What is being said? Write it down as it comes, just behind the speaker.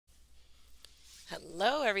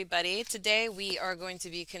Hello, everybody. Today we are going to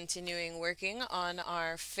be continuing working on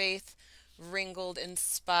our Faith Ringgold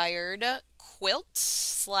inspired quilt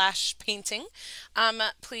slash painting.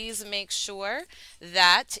 Please make sure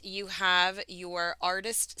that you have your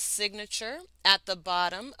artist signature at the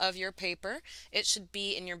bottom of your paper. It should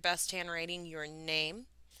be in your best handwriting, your name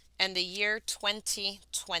and the year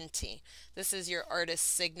 2020. This is your artist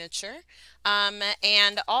signature.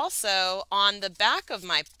 And also on the back of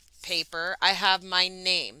my paper, I have my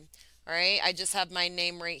name. All right, I just have my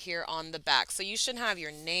name right here on the back. So you should have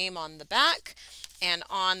your name on the back, and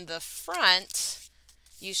on the front,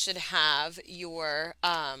 you should have your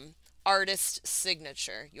artist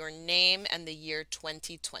signature, your name and the year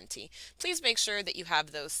 2020. Please make sure that you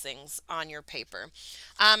have those things on your paper.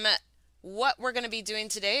 Um, what we're going to be doing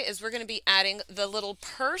today is we're going to be adding the little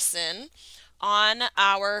person on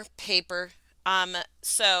our paper.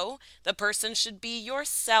 So the person should be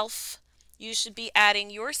yourself. You should be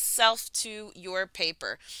adding yourself to your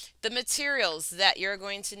paper. The materials that you're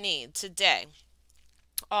going to need today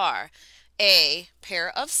are a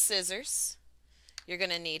pair of scissors. You're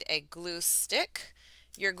going to need a glue stick.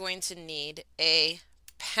 You're going to need a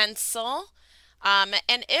pencil.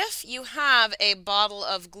 And if you have a bottle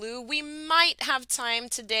of glue, we might have time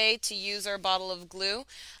today to use our bottle of glue,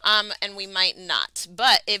 and we might not.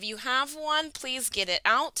 But if you have one, please get it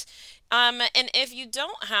out. And if you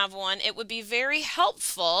don't have one, it would be very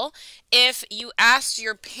helpful if you asked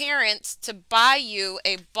your parents to buy you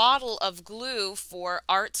a bottle of glue for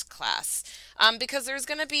art class. Because there's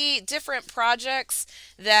going to be different projects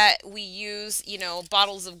that we use,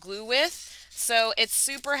 bottles of glue with. So it's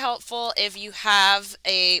super helpful if you have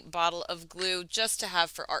a bottle of glue just to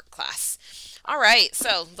have for art class. All right,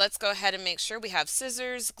 so let's go ahead and make sure we have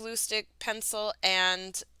scissors, glue stick, pencil,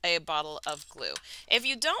 and a bottle of glue. If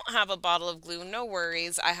you don't have a bottle of glue, no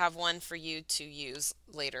worries. I have one for you to use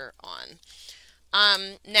later on.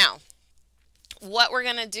 Now, what we're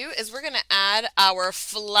going to do is we're going to add our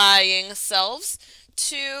flying selves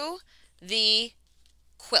to the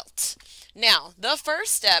quilt. Now, the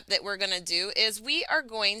first step that we're going to do is we are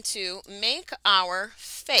going to make our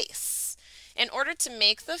face. In order to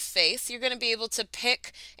make the face, you're going to be able to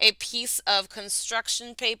pick a piece of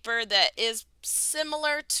construction paper that is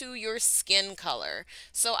similar to your skin color.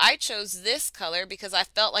 So I chose this color because I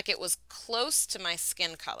felt like it was close to my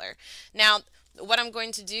skin color. Now, what I'm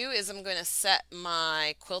going to do is I'm going to set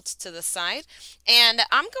my quilt to the side, and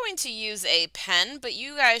I'm going to use a pen, but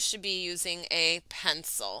you guys should be using a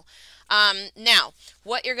pencil. Now,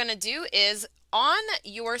 what you're going to do is on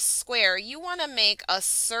your square, you want to make a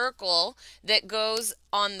circle that goes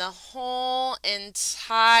on the whole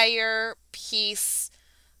entire piece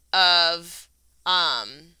of,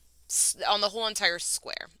 on the whole entire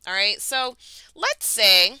square. All right, so let's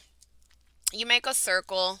say you make a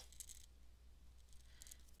circle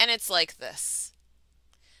and it's like this.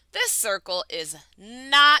 This circle is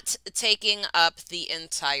not taking up the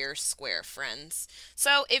entire square, friends.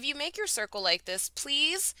 So if you make your circle like this,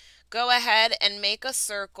 please go ahead and make a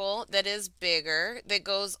circle that is bigger, that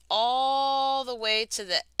goes all the way to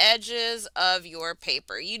the edges of your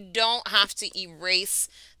paper. You don't have to erase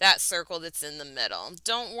that circle that's in the middle.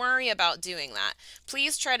 Don't worry about doing that.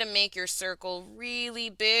 Please try to make your circle really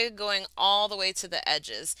big, going all the way to the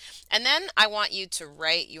edges. And then I want you to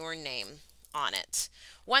write your name on it.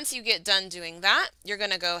 Once you get done doing that, you're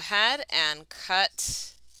going to go ahead and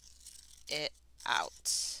cut it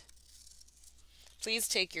out. Please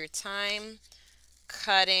take your time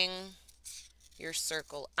cutting your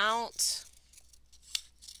circle out.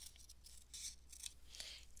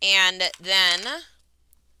 And then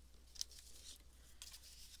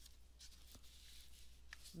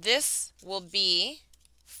this will be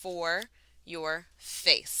for your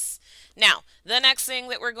face. Now, the next thing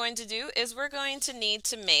that we're going to do is we're going to need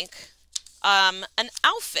to make an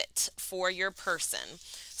outfit for your person.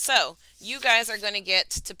 So you guys are going to get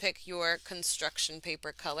to pick your construction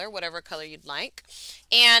paper color, whatever color you'd like.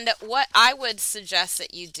 And what I would suggest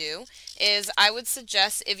that you do is I would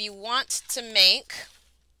suggest if you want to make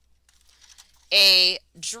a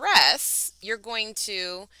dress, you're going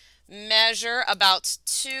to measure about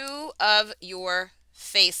 2 of your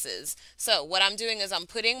faces. So what I'm doing is I'm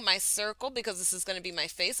putting my circle, because this is going to be my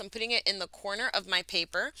face, I'm putting it in the corner of my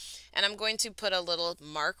paper, and I'm going to put a little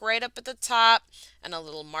mark right up at the top and a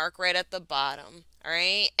little mark right at the bottom. All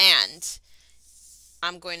right, and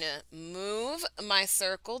I'm going to move my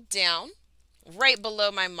circle down right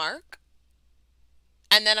below my mark,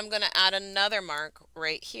 and then I'm going to add another mark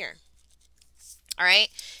right here. All right,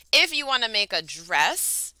 if you want to make a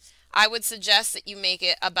dress, I would suggest that you make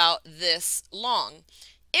it about this long.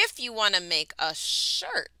 If you want to make a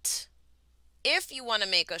shirt,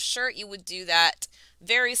 you would do that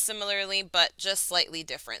very similarly, but just slightly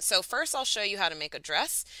different. So first I'll show you how to make a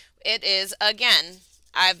dress. It is, again,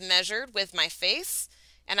 I've measured with my face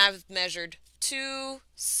and I've measured 2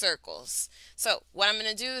 circles. So what I'm going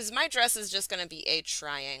to do is my dress is just going to be a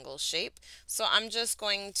triangle shape. So I'm just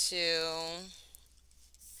going to,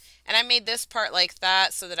 and I made this part like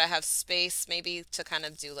that so that I have space maybe to kind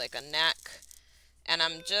of do like a neck. And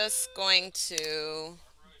I'm just going to,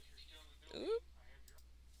 oops,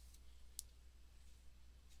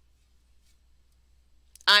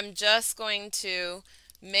 I'm just going to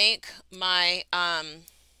make my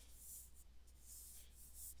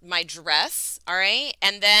dress, all right?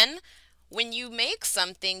 And then when you make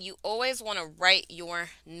something, you always want to write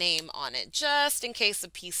your name on it, just in case the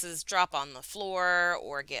pieces drop on the floor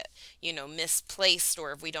or get, misplaced,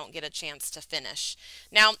 or if we don't get a chance to finish.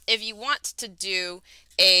 Now, if you want to do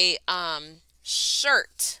a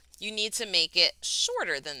shirt, you need to make it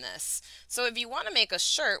shorter than this. So if you want to make a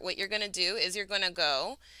shirt, what you're going to do is you're going to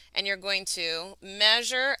go and you're going to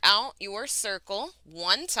measure out your circle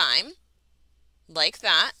 1 time, like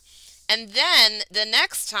that. And then the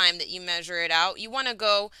next time that you measure it out, you want to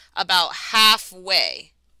go about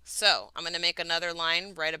halfway. So I'm going to make another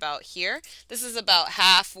line right about here. This is about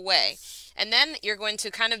halfway. And then you're going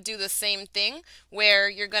to kind of do the same thing where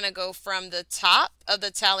you're going to go from the top of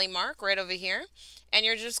the tally mark right over here. And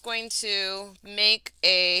you're just going to make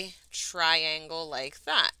a triangle like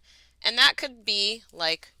that. And that could be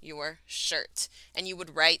like your shirt. And you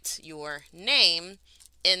would write your name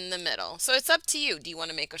in the middle. So it's up to you. Do you want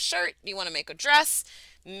to make a shirt? Do you want to make a dress?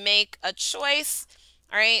 Make a choice,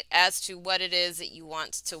 all right, as to what it is that you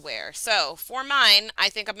want to wear. So for mine, I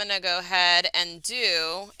think I'm going to go ahead and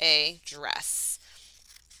do a dress.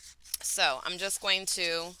 So I'm just going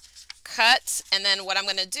to cut, and then what I'm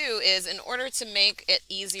going to do is, in order to make it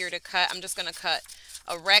easier to cut, I'm just going to cut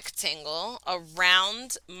a rectangle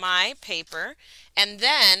around my paper, and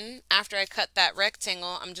then after I cut that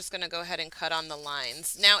rectangle, I'm just going to go ahead and cut on the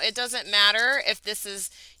lines. Now it doesn't matter if this is,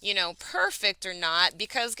 perfect or not,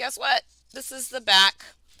 because guess what? This is the back,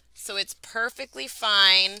 so it's perfectly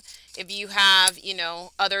fine if you have,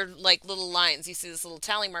 other like little lines. You see this little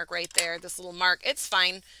tally mark right there, this little mark, it's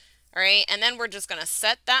fine. All right, and then we're just going to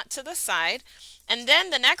set that to the side. And then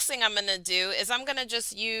the next thing I'm going to do is I'm going to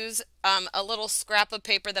just use a little scrap of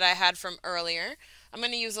paper that I had from earlier. I'm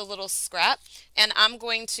going to use a little scrap, and I'm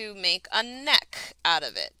going to make a neck out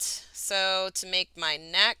of it. So to make my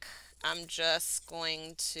neck, I'm just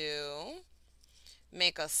going to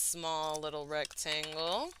make a small little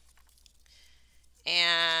rectangle.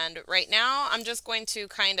 And right now I'm just going to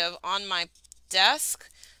kind of on my desk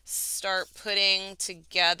start putting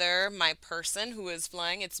together my person who is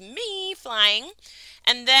flying. It's me flying.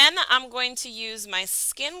 And then I'm going to use my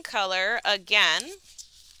skin color again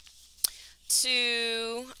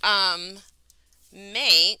to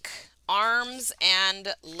make arms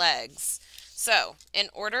and legs. So in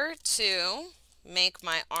order to make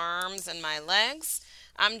my arms and my legs,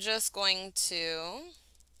 I'm just going to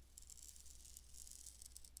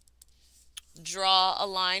draw a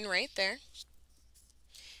line right there.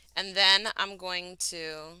 And then I'm going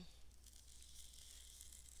to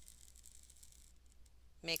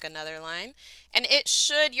make another line. And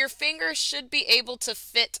your fingers should be able to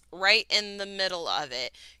fit right in the middle of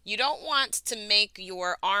it. You don't want to make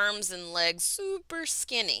your arms and legs super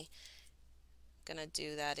skinny. Gonna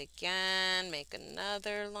do that again, make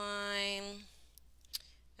another line,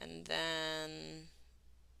 and then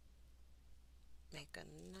make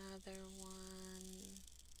another one.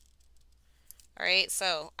 All right,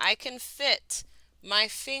 so I can fit my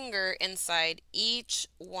finger inside each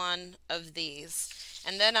one of these.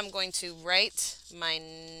 And then I'm going to write my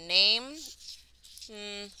name.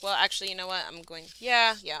 Well, actually, you know what? I'll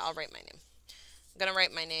write my name. I'm going to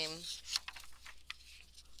write my name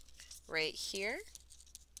right here.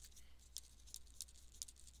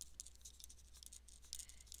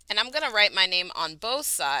 And I'm going to write my name on both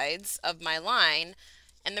sides of my line.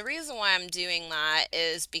 And the reason why I'm doing that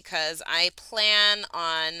is because I plan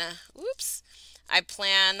on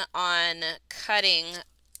cutting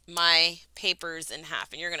my papers in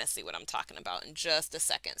half. And you're going to see what I'm talking about in just a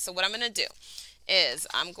second. So what I'm going to do is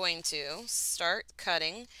I'm going to start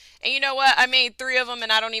cutting. And you know what? I made 3 of them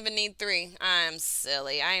and I don't even need 3. I'm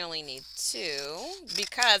silly. I only need 2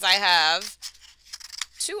 because I have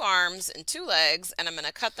 2 arms and 2 legs, and I'm going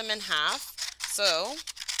to cut them in half. So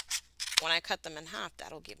when I cut them in half,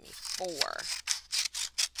 that'll give me 4.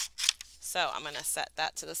 So I'm going to set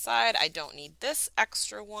that to the side. I don't need this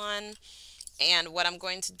extra one. And what I'm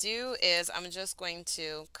going to do is I'm just going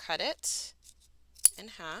to cut it in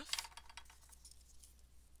half.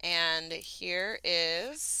 And here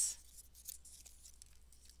is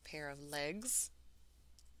a pair of legs.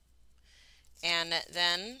 And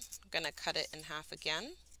then I'm going to cut it in half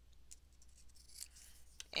again.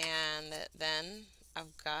 And then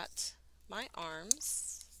I've got my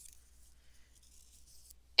arms.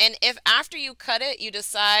 And if after you cut it, you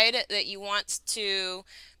decide that you want to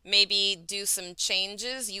maybe do some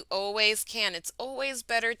changes, you always can. It's always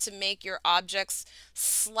better to make your objects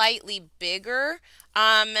slightly bigger.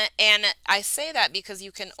 And I say that because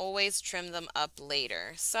you can always trim them up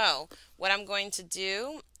later. So what I'm going to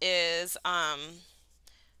do is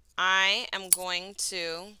I am going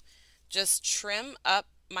to just trim up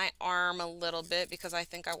my arm a little bit because I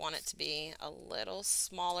think I want it to be a little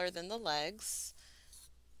smaller than the legs.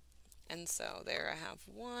 And so there I have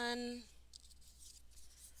one,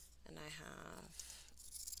 and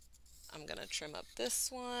I'm going to trim up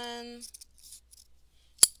this one.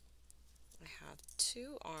 I have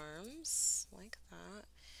two arms like that.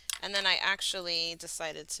 And then I actually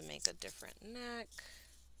decided to make a different neck.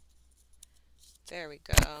 There we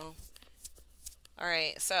go. All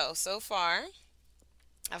right, so far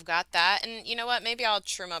I've got that. And you know what? Maybe I'll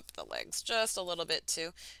trim up the legs just a little bit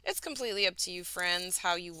too. It's completely up to you, friends,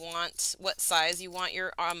 how you want, what size you want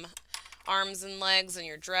your arms and legs and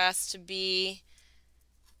your dress to be.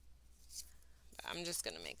 I'm just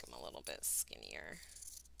going to make them a little bit skinnier.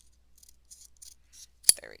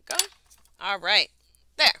 There we go. All right.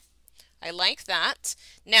 There. I like that.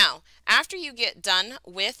 Now, after you get done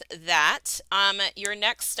with that, your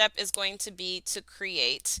next step is going to be to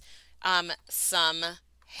create some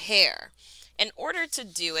hair. In order to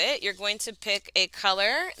do it, you're going to pick a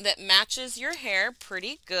color that matches your hair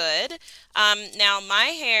pretty good. Now, my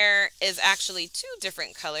hair is actually two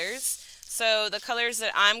different colors. So the colors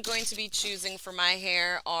that I'm going to be choosing for my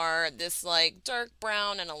hair are this like dark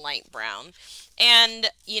brown and a light brown. And,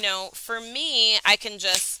 you know, for me, I can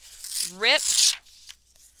just rip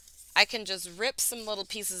some little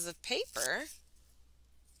pieces of paper,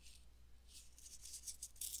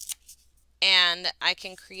 and I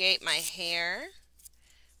can create my hair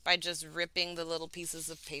by just ripping the little pieces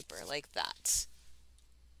of paper like that.